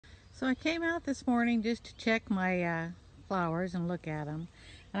So I came out this morning just to check my flowers and look at them.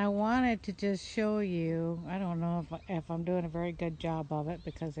 And I wanted to just show you, I don't know if I'm doing a very good job of it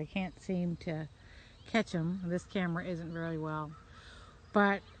because I can't seem to catch them. This camera isn't very well.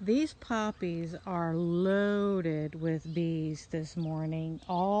 But these poppies are loaded with bees this morning,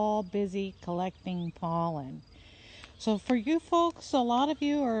 all busy collecting pollen. So for you folks, a lot of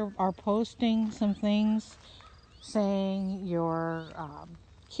you are posting some things saying your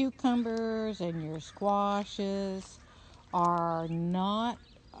cucumbers and your squashes are not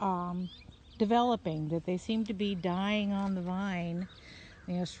developing, that they seem to be dying on the vine,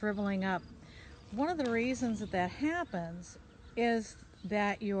 shriveling up. One of the reasons that happens is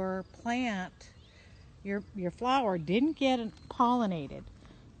that your plant, your flower didn't get pollinated.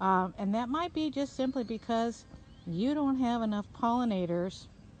 And that might be just simply because you don't have enough pollinators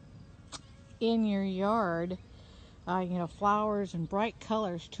in your yard, flowers and bright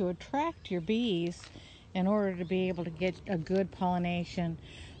colors to attract your bees in order to be able to get a good pollination.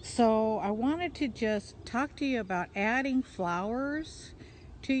 So I wanted to just talk to you about adding flowers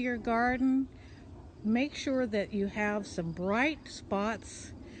to your garden. Make sure that you have some bright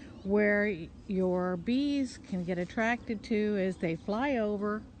spots where your bees can get attracted to as they fly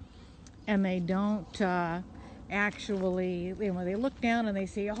over, and they don't actually, they look down and they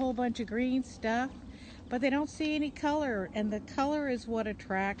see a whole bunch of green stuff, but they don't see any color, and the color is what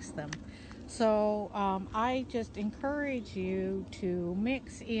attracts them. So I just encourage you to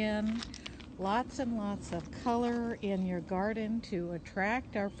mix in lots and lots of color in your garden to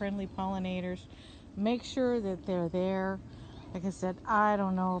attract our friendly pollinators. Make sure that they're there. Like I said, I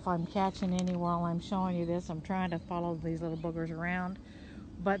don't know if I'm catching any while I'm showing you this. I'm trying to follow these little boogers around,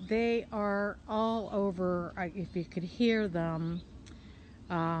 but they are all over. If you could hear them,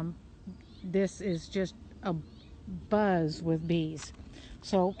 this is just a buzz with bees.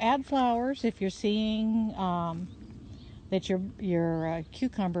 So add flowers if you're seeing that your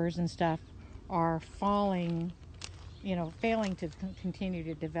cucumbers and stuff are falling, failing to continue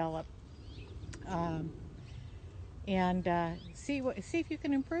to develop. And see if you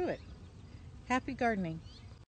can improve it. Happy gardening.